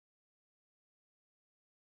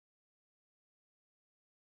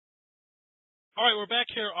All right, we're back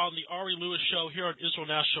here on the Ari Lewis Show here on Israel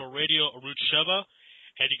National Radio, Arutz Sheva.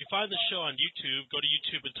 And you can find the show on YouTube. Go to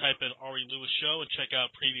YouTube and type in Ari Lewis Show and check out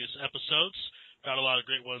previous episodes. Got a lot of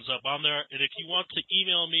great ones up on there. And if you want to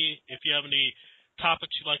email me, if you have any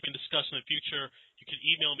topics you'd like me to discuss in the future, you can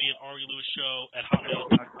email me at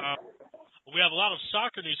arilewishow@hotmail.com. We have a lot of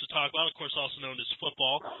soccer news to talk about, of course, also known as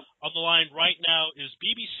football. On the line right now is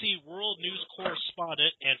BBC World News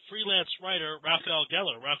correspondent and freelance writer Raphael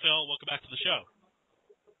Gellar. Raphael, welcome back to the show.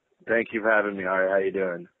 Thank you for having me, Ari. How you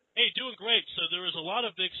doing? Hey, doing great. So there is a lot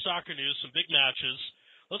of big soccer news, some big matches.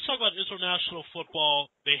 Let's talk about Israel National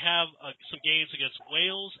Football. They have some games against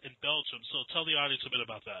Wales and Belgium, so tell the audience a bit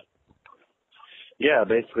about that. Yeah,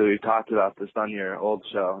 basically we talked about this on your old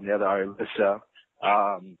show, on the other Ari Lewis show.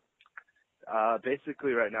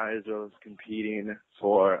 Basically right now Israel is competing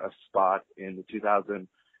for a spot in the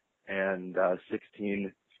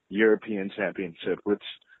 2016 European Championship, which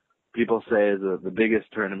people say is the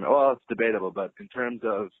biggest tournament. Well, it's debatable, but in terms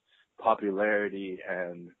of popularity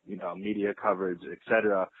and, media coverage,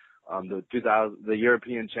 etc., the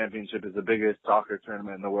European Championship is the biggest soccer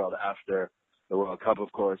tournament in the world after the World Cup,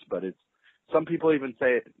 of course, but some people even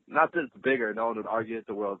say, not that it's bigger, no one would argue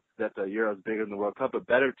that the Euro is bigger than the World Cup, but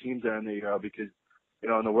better teams are in the Euro because,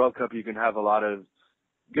 in the World Cup you can have a lot of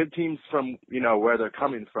good teams from, where they're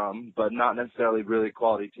coming from, but not necessarily really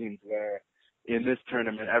quality teams, where in this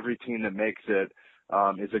tournament every team that makes it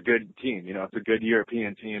is a good team. It's a good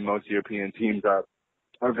European team. Most European teams are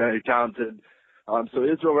very talented. So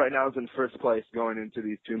Israel right now is in first place going into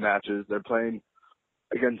these two matches. They're playing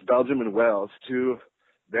against Belgium and Wales, two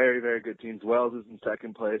very, very good teams. Wales is in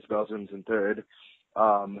second place. Belgium's in third.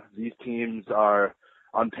 These teams are,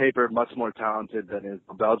 on paper, much more talented than is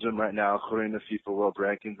Belgium right now. According to FIFA World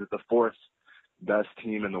Rankings, it's the fourth best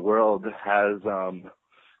team in the world. Has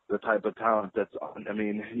the type of talent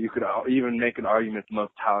you could even make an argument the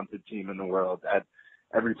most talented team in the world at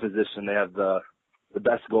every position. They have the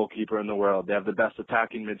best goalkeeper in the world. They have the best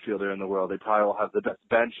attacking midfielder in the world. They probably will have the best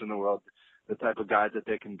bench in the world. The type of guys that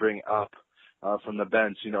they can bring up from the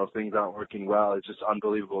bench, if things aren't working well, it's just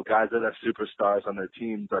unbelievable. Guys that have superstars on their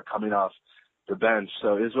teams are coming off the bench.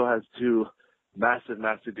 So Israel has two massive,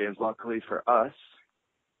 massive games. Luckily for us,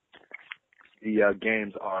 the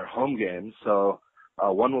games are home games. So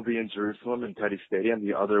one will be in Jerusalem in Teddy Stadium.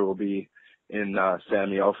 The other will be in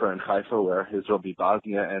Sami Ofer in Haifa, where Israel beat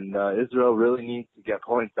Bosnia. And Israel really needs to get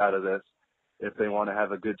points out of this if they want to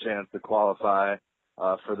have a good chance to qualify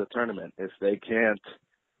for the tournament. If they can't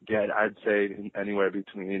get, I'd say, anywhere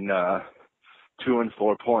between 2 and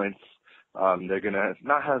 4 points, they're gonna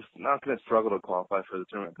not gonna struggle to qualify for the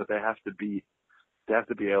tournament, but they have to be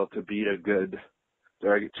able to beat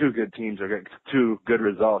two good teams or get two good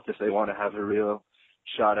results if they want to have a real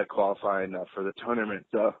shot at qualifying for the tournament.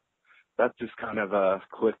 So that's just kind of a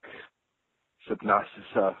quick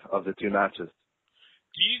synopsis of the two matches.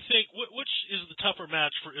 Do you think which is the tougher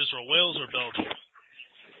match for Israel, Wales or Belgium?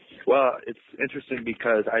 Well, it's interesting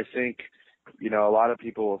because I think, a lot of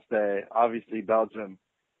people will say, obviously Belgium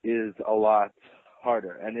is a lot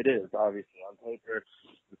harder, and it is, obviously. On paper,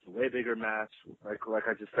 it's a way bigger match. Like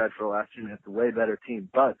I just said for the last few minutes, a way better team.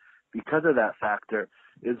 But because of that factor,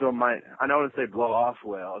 Israel might, I don't want to say blow off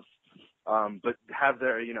Wales, but have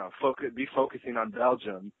their, be focusing on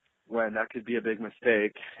Belgium when that could be a big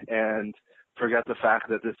mistake, and forget the fact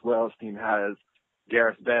that this Wales team has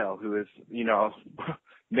Gareth Bale, who is,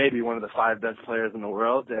 maybe one of the 5 best players in the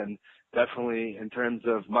world, and definitely in terms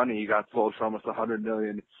of money, he got sold for almost 100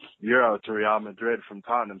 million euro to Real Madrid from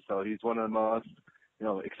Tottenham. So he's one of the most,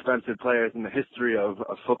 expensive players in the history of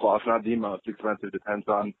football, if not the most expensive. Depends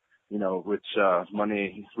on, which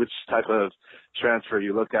type of transfer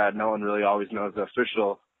you look at. No one really always knows the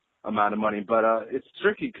official amount of money, but it's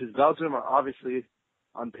tricky because Belgium are obviously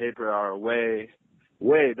on paper are a way,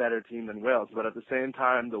 way better team than Wales, but at the same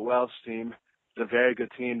time, the Welsh team, it's a very good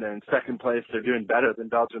team. They're in second place. They're doing better than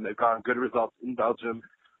Belgium. They've gotten good results in Belgium.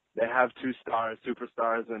 They have 2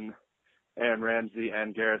 superstars in Aaron Ramsey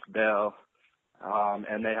and Gareth Bale.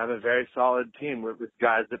 And they have a very solid team with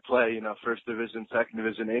guys that play, first division, second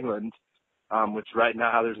division England, which right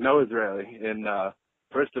now there's no Israeli in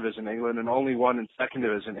first division England and only one in second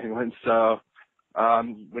division England. So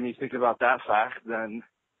when you think about that fact, then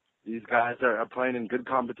these guys are playing in good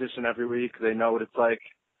competition every week. They know what it's like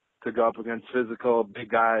to go up against physical big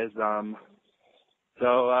guys. I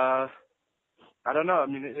don't know. I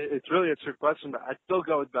mean, it's really a trick question, but I'd still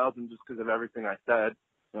go with Belgium just because of everything I said.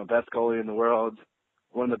 Best goalie in the world,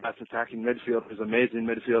 one of the best attacking midfielders, amazing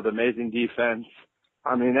midfield, amazing defense.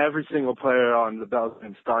 I mean, every single player on the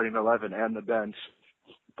Belgium starting 11 and the bench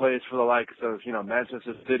plays for the likes of,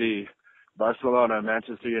 Manchester City, Barcelona,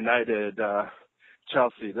 Manchester United,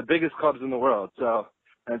 Chelsea, the biggest clubs in the world. So,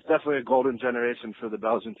 and it's definitely a golden generation for the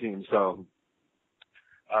Belgian team. So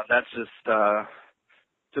that's just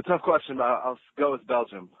it's a tough question, but I'll go with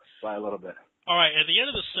Belgium by a little bit. All right, at the end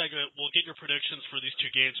of this segment, we'll get your predictions for these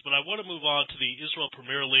two games, but I want to move on to the Israel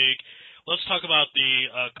Premier League. Let's talk about the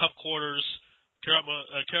Cup quarters. Kiryat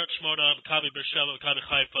Shmona, Maccabi Beersheva, Maccabi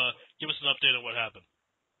Haifa. Give us an update on what happened.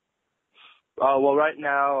 Well, right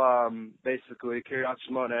now, basically, Kiryat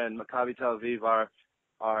Shmona and Maccabi Tel-Aviv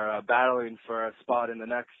are battling for a spot in the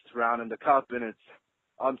next round in the Cup, and it's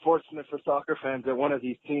unfortunate for soccer fans that one of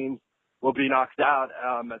these teams will be knocked out.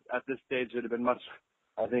 At this stage, it would have been much,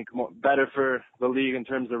 I think, better for the league in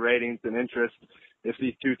terms of ratings and interest if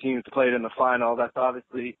these two teams played in the final. That's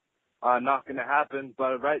obviously not going to happen.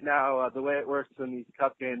 But right now, the way it works in these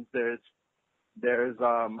Cup games, there's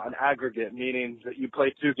an aggregate, meaning that you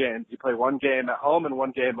play two games. You play one game at home and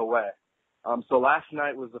one game away. So last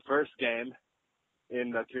night was the first game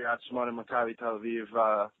in the Kiryat Shmona Maccabi Tel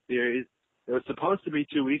Aviv series. It was supposed to be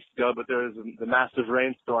 2 weeks ago, but there was the massive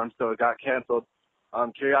rainstorm, so it got canceled.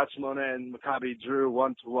 Kiryat Shmona and Maccabi drew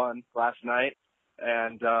 1-1 last night,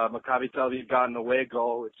 and Maccabi Tel Aviv got an away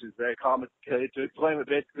goal, which is very complicated to explain. But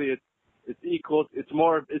basically, it's equal. It's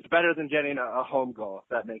better than getting a home goal, if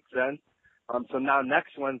that makes sense. So now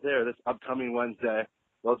next Wednesday, or this upcoming Wednesday,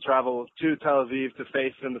 they'll travel to Tel Aviv to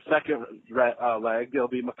face in the second leg. It'll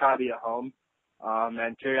be Maccabi at home,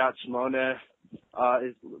 and Kiryat Shmona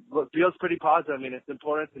feels pretty positive. I mean, it's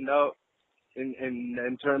important to note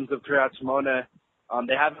in terms of Kiryat Shmona,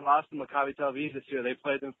 they haven't lost to Maccabi Tel Aviv this year. They've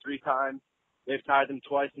played them 3 times. They've tied them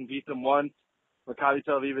twice and beat them once. Maccabi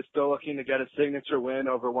Tel Aviv is still looking to get a signature win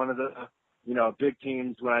over one of the big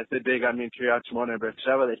teams. When I say big, I mean Kiryat Shmona and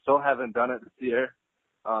Beersheva. They still haven't done it this year.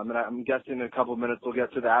 And I'm guessing in a couple of minutes we'll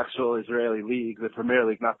get to the actual Israeli league, the Premier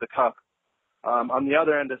League, not the Cup. On the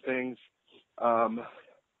other end of things,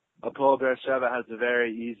 Hapoel Beersheva has a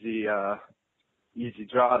very easy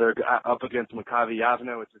draw. They're up against Maccabi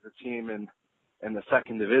Yavne, which is a team in the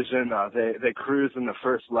second division. They cruise in the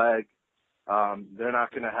first leg. They're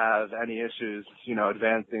not going to have any issues,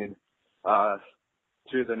 advancing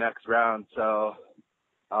to the next round. So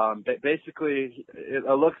basically, it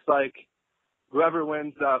looks like whoever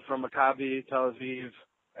wins from Maccabi Tel Aviv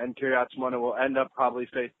and Kiryat Shmona will end up probably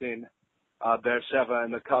facing Beersheva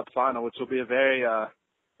in the Cup final, which will be a very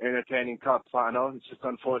entertaining Cup final. It's just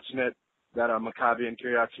unfortunate that Maccabi and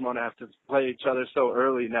Kiryat Shmona have to play each other so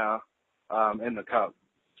early now in the Cup.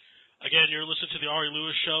 Again, you're listening to the Ari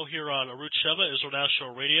Lewis Show here on Arutz Sheva, Israel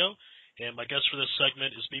National Radio. And my guest for this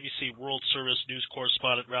segment is BBC World Service News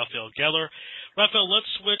Correspondent Raphael Gellar. Raphael, let's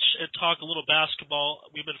switch and talk a little basketball.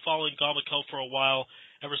 We've been following Gal Mekel for a while,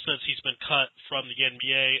 ever since he's been cut from the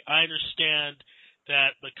NBA. I understand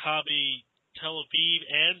that Maccabi Tel Aviv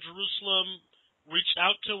and Jerusalem reached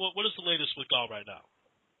out to. What is the latest with Gal right now?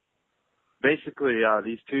 Basically,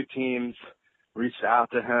 these two teams reached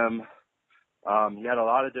out to him. He had a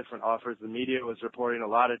lot of different offers. The media was reporting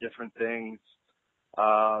a lot of different things.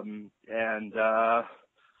 And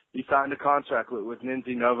he signed a contract with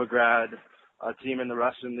Nizhny Novgorod, a team in the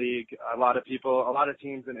Russian league. A lot of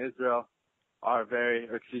teams in Israel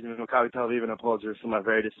Maccabi Tel Aviv and Hapoel Jerusalem are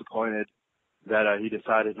very disappointed that he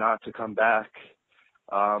decided not to come back.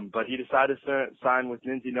 But he decided to sign with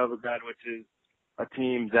Nizhny Novgorod, which is a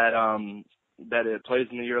team that it plays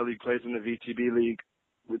in the EuroLeague, plays in the VTB league,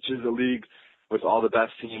 which is a league with all the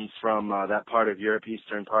best teams from that part of Europe,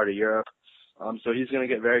 eastern part of Europe. So he's going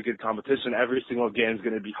to get very good competition. Every single game is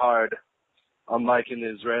going to be hard. Unlike in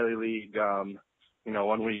the Israeli league,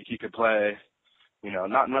 1 week he could play,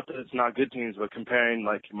 not that it's not good teams, but comparing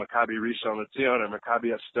like Maccabi Rishon LeZion or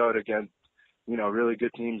Maccabi Ashdod against, really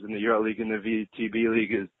good teams in the EuroLeague and the VTB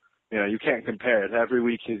league is, you can't compare it. Every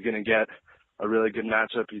week he's going to get a really good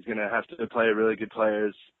matchup. He's going to have to play really good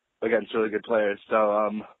players against really good players.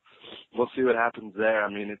 So, we'll see what happens there. I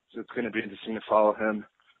mean, it's going to be interesting to follow him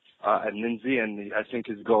at Nizhny, and I think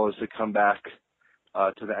his goal is to come back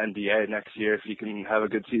to the NBA next year if he can have a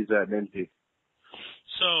good season at Nizhny.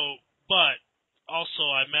 So, but also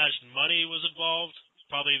I imagine money was involved.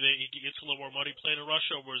 Probably he gets a little more money playing in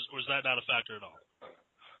Russia, or was that not a factor at all?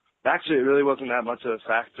 Actually, it really wasn't that much of a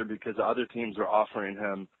factor because the other teams were offering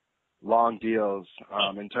him long deals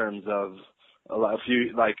in terms of a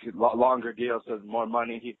few longer deals with more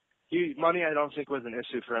money. Money I don't think was an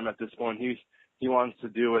issue for him at this point. He wants to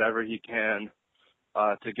do whatever he can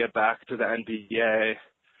to get back to the NBA.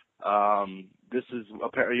 This is,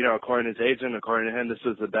 according to his agent, according to him, this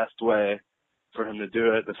is the best way for him to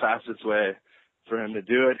do it, the fastest way for him to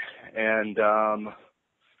do it. And,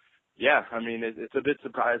 Yeah, I mean, it's a bit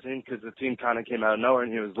surprising because the team kind of came out of nowhere, and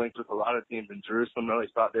he was linked with a lot of teams in Jerusalem. Really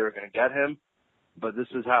thought they were going to get him, but this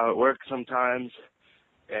is how it works sometimes.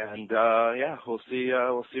 And yeah, we'll see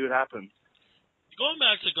what happens. Going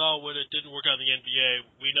back to Gal, when it didn't work out in the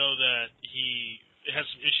NBA, we know that he had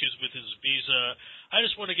some issues with his visa. I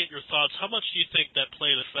just want to get your thoughts. How much do you think that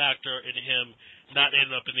played a factor in him not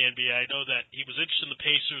ending up in the NBA? I know that he was interested in the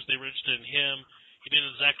Pacers. They were interested in him. He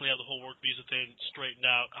didn't exactly have the whole work visa thing straightened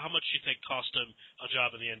out. How much do you think cost him a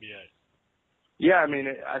job in the NBA? Yeah, I mean,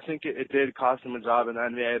 I think it did cost him a job in the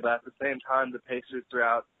NBA, but at the same time, the Pacers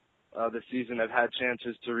throughout the season have had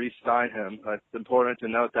chances to re-sign him. It's important to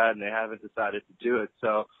note that, and they haven't decided to do it.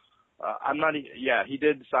 So he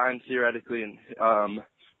did sign theoretically,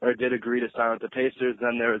 or did agree to sign with the Pacers.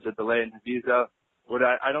 Then there was a delay in his visa. What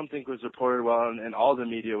I don't think was reported well in all the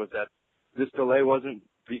media was that this delay wasn't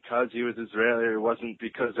because he was Israeli, or it wasn't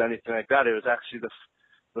because anything like that. It was actually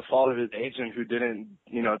the fault of his agent, who didn't,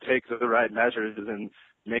 take the right measures in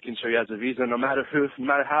making sure he has a visa, no matter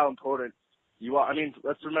how important you are. I mean,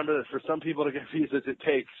 let's remember that for some people to get visas, it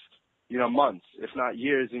takes, months, if not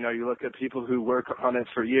years. You look at people who work on it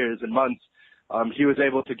for years and months. He was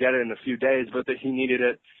able to get it in a few days, but that he needed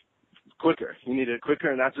it quicker.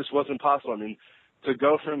 And that just wasn't possible. I mean, to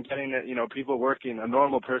go from getting it, people working, a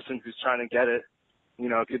normal person who's trying to get it,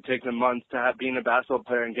 it could take them months to being a basketball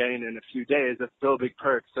player and getting it in a few days. That's still a big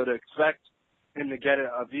perk. So to expect him to get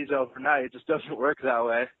a visa overnight, it just doesn't work that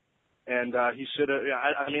way. And he should have.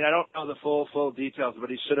 I mean, I don't know the full details, but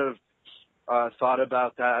he should have thought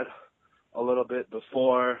about that a little bit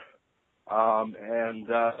before. And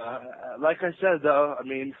like I said, though, I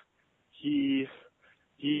mean, the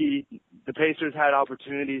Pacers had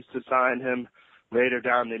opportunities to sign him later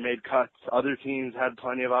down. They made cuts. Other teams had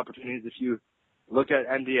plenty of opportunities. If you look at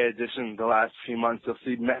NBA edition the last few months, you'll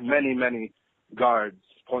see many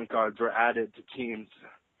point guards were added to teams,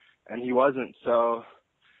 and he wasn't. So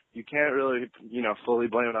you can't really, fully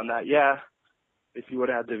blame it on that. Yeah, if he would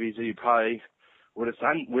have had the visa, he probably would have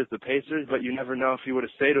signed with the Pacers, but you never know if he would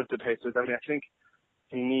have stayed with the Pacers. I mean, I think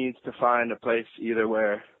he needs to find a place either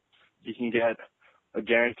where he can get a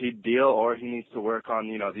guaranteed deal, or he needs to work on,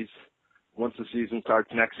 these, once the season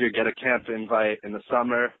starts next year, get a camp invite in the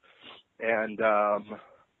summer and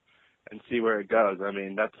see where it goes. I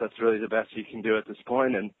mean, that's really the best he can do at this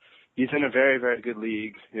point. And he's in a very, very good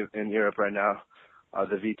league in Europe right now.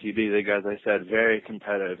 The VTB league, as I said, very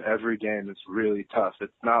competitive. Every game is really tough.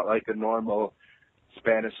 It's not like a normal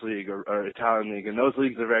Spanish league or Italian league, and those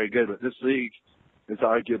leagues are very good. But this league is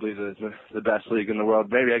arguably the best league in the world.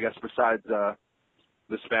 Maybe, I guess, besides the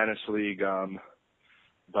Spanish league.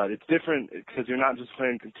 But it's different because you're not just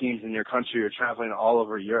playing teams in your country. You're traveling all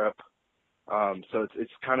over Europe. So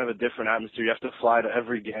it's kind of a different atmosphere. You have to fly to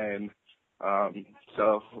every game.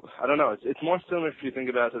 So I don't know. It's more similar if you think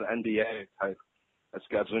about it to the NBA type of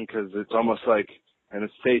scheduling, because it's almost like in the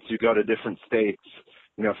States you go to different states,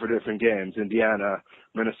 for different games. Indiana,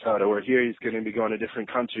 Minnesota. Where here he's going to be going to different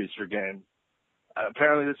countries for games.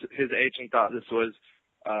 Apparently his agent thought this was,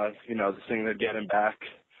 the thing that get him back.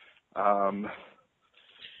 That's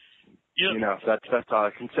all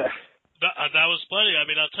I can say. That was plenty. I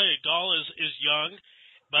mean, I'll tell you, Gal is young,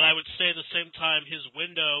 but I would say at the same time his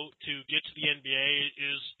window to get to the NBA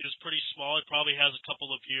is pretty small. It probably has a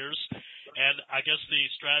couple of years, and I guess the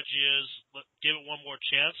strategy is give it one more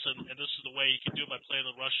chance, and this is the way he can do it by playing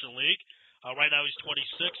the Russian League. Right now he's 26.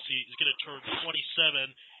 He's going to turn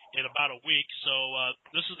 27 in about a week, so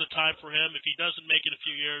this is the time for him. If he doesn't make it a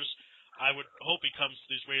few years, I would hope he comes to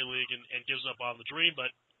the Israeli League and gives up on the dream,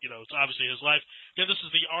 but it's obviously his life. Again, this is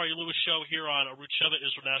the Ari Lewis Show here on Arutz Sheva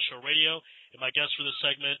Israel National Radio, and my guest for this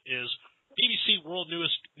segment is BBC World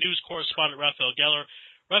News Correspondent Raphael Gellar.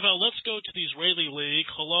 Raphael, let's go to the Israeli League.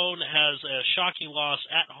 Cologne has a shocking loss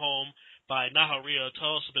at home by Naharia.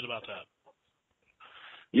 Tell us a bit about that.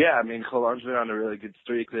 Yeah, I mean, Cologne's been on a really good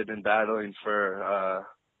streak. They've been battling for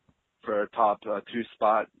a top 2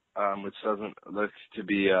 spot, which doesn't look to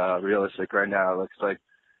be realistic right now. It looks like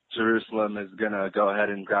Jerusalem is gonna go ahead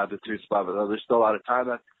and grab the 2 spot, but there's still a lot of time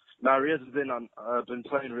left. Maria's been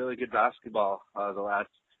playing really good basketball the last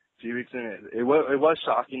few weeks, and it was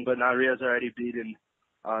shocking. But Maria's already beaten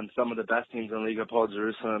on some of the best teams in the league: Hapoel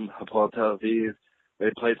Jerusalem, Hapoel Tel-Aviv.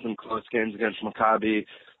 They played some close games against Maccabi.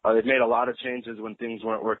 They've made a lot of changes when things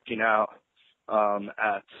weren't working out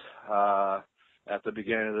at the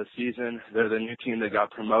beginning of the season. They're the new team that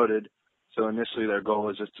got promoted, so initially their goal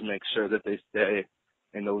was just to make sure that they stay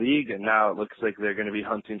in the league, and now it looks like they're going to be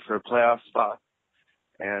hunting for a playoff spot.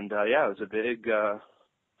 And it was a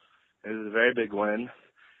very big win.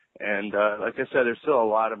 And like I said, there's still a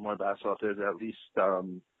lot of more basketball. There's at least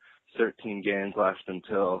 13 games left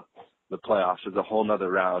until the playoffs. There's a whole nother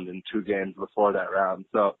round and 2 games before that round.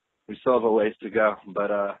 So we still have a ways to go.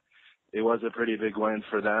 But it was a pretty big win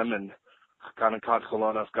for them and kind of caught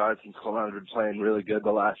Cologne off guard since Cologne had been playing really good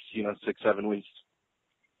the last, 6-7 weeks.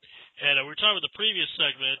 And we were talking about the previous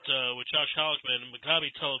segment with Josh Halleckman. Maccabi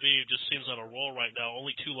Tel Aviv just seems on a roll right now,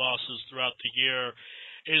 only 2 losses throughout the year.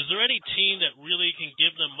 Is there any team that really can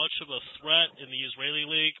give them much of a threat in the Israeli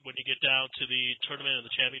League when you get down to the tournament and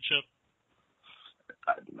the championship?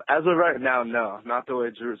 As of right now, no. Not the way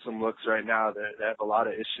Jerusalem looks right now. They have a lot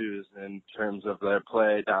of issues in terms of their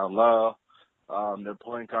play down low. Their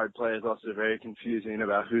point guard play is also very confusing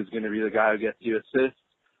about who's going to be the guy who gets you assists.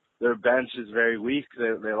 Their bench is very weak.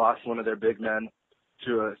 They lost one of their big men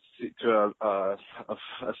to a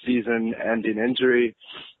season-ending injury.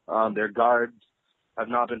 Their guards have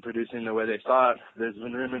not been producing the way they thought. There's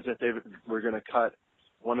been rumors that they were going to cut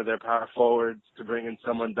one of their power forwards to bring in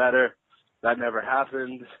someone better. That never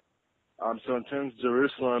happened. So in terms of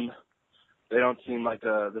Jerusalem, they don't seem like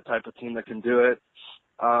the type of team that can do it.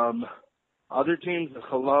 Other teams,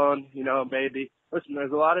 Cologne, maybe. Listen,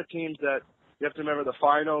 there's a lot of teams that you have to remember the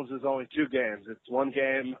finals is only 2 games. It's 1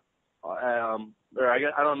 game, or I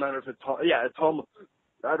don't remember if it's home. Yeah, it's home.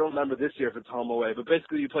 I don't remember this year if it's home away, but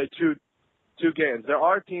basically you play two games. There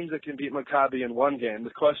are teams that can beat Maccabi in 1 game.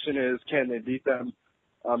 The question is, can they beat them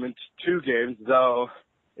in 2 games? Though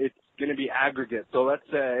it's going to be aggregate. So let's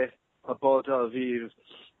say Hapoel Tel Aviv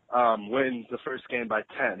wins the first game by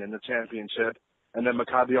 10 in the championship, and then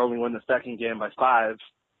Maccabi only win the second game by 5.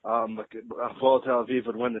 Hapoel Tel Aviv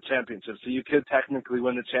would win the championship. So you could technically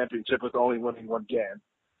win the championship with only winning 1 game.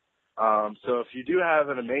 So if you do have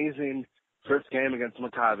an amazing first game against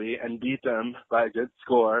Maccabi and beat them by a good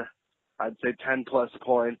score, I'd say 10 plus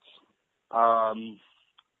points,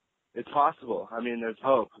 it's possible. I mean, there's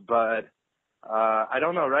hope, but I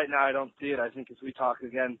don't know. Right now I don't see it. I think if we talk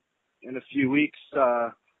again in a few weeks,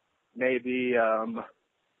 maybe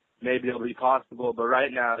it'll be possible, but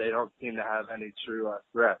right now they don't seem to have any true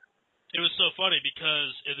threat. It was so funny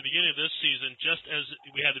because at the beginning of this season, just as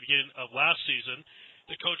we had the beginning of last season,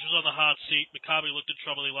 the coach was on the hot seat. Maccabi looked in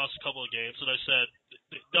trouble. They lost a couple of games, and I said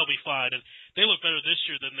they'll be fine. And they look better this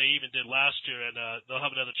year than they even did last year, and they'll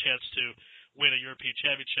have another chance to win a European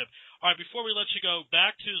championship. All right, before we let you go,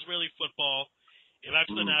 back to Israeli football and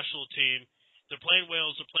back to the national team. They're playing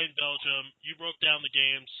Wales, they're playing Belgium. You broke down the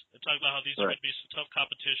games and talked about how these are going to be some tough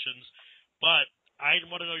competitions. But I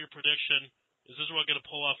want to know your prediction. Is Israel going to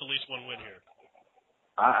pull off at least 1 win here?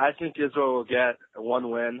 I think Israel will get 1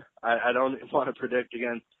 win. I don't want to predict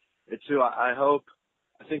against it too. I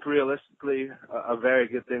think realistically a very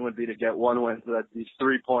good thing would be to get 1 win, so that's these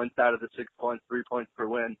 3 points out of the 6 points, 3 points per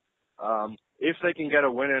win. If they can get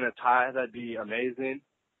a win and a tie, that'd be amazing.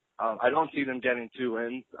 I don't see them getting 2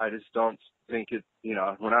 wins. I just don't think it's,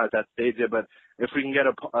 we're not at that stage yet, but if we can get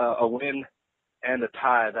a win and a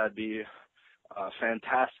tie, that'd be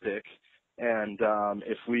fantastic. And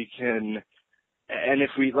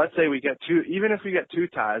let's say we get 2, even if we get 2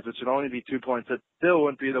 ties, which would only be 2 points, that still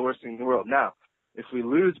wouldn't be the worst thing in the world. Now, if we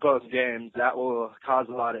lose both games, that will cause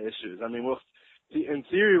a lot of issues. I mean, in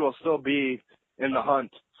theory, we'll still be in the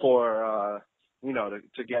hunt for,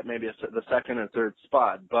 to get maybe the second or third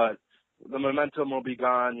spot, but the momentum will be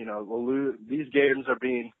gone. We'll lose. These games are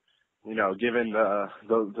being, given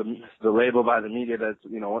the label by the media that's,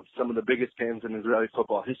 some of the biggest games in Israeli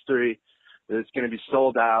football history. It's going to be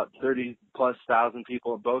sold out, 30,000+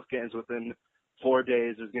 people in both games within 4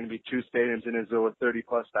 days. There's going to be 2 stadiums in Israel with 30,000+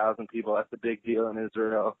 people. That's a big deal in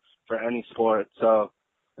Israel for any sport. So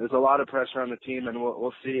there's a lot of pressure on the team, and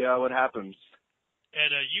we'll see what happens.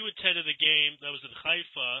 And you attended a game that was in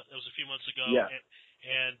Haifa. That was a few months ago. Yeah.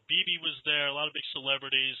 And Bibi was there, a lot of big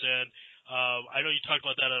celebrities. And I know you talked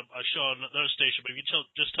about that on a show on another station, but you can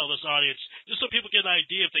just tell this audience, just so people get an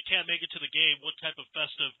idea, if they can't make it to the game, what type of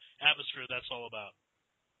festive atmosphere that's all about.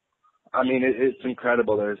 I mean, it's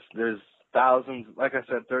incredible. There's thousands, like I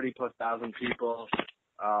said, 30,000+ people.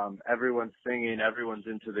 Everyone's singing. Everyone's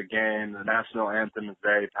into the game. The national anthem is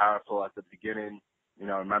very powerful at the beginning.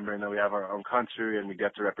 Remembering that we have our own country and we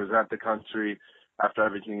get to represent the country after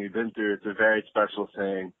everything we've been through. It's a very special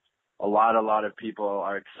thing. A lot of people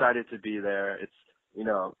are excited to be there. It's,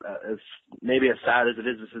 as maybe as sad as it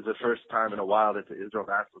is, this is the first time in a while that the Israel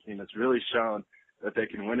national team has really shown that they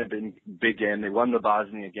can win a big game. They won the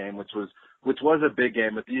Bosnia game, which was a big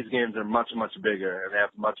game, but these games are much, much bigger and they have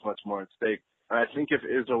much, much more at stake. And I think if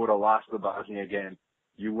Israel would have lost the Bosnia game,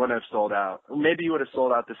 you wouldn't have sold out. Maybe you would have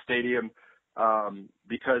sold out the stadium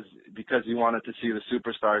because you wanted to see the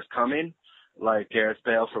superstars coming, like Gareth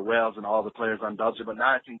Bale for Wales and all the players on Belgium. But now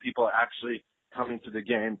I think people are actually coming to the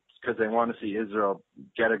game because they want to see Israel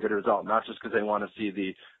get a good result, not just because they want to see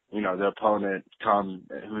the opponent come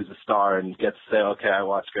who's a star and get to say, okay, I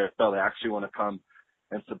watched Raphael. They actually want to come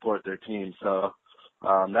and support their team. So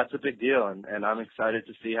that's a big deal, and I'm excited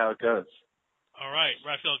to see how it goes. All right,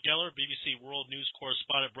 Raphael Gellar, BBC World News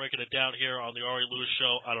correspondent, breaking it down here on the Ari Lewis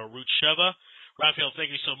Show on Arut Sheva. Raphael, thank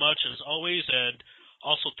you so much, as always, and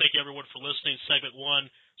also thank you everyone for listening. Segment 1,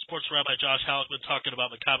 Sports Rabbi Josh Halleckman talking about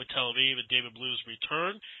Maccabi Tel Aviv and David Blue's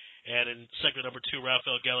return. And in segment number 2,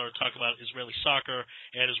 Raphael Gellar talking about Israeli soccer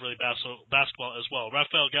and Israeli basketball as well.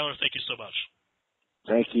 Raphael Gellar, thank you so much.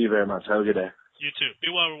 Thank you very much. Have a good day. You too. Be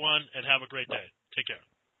well, everyone, and have a great day. Take care.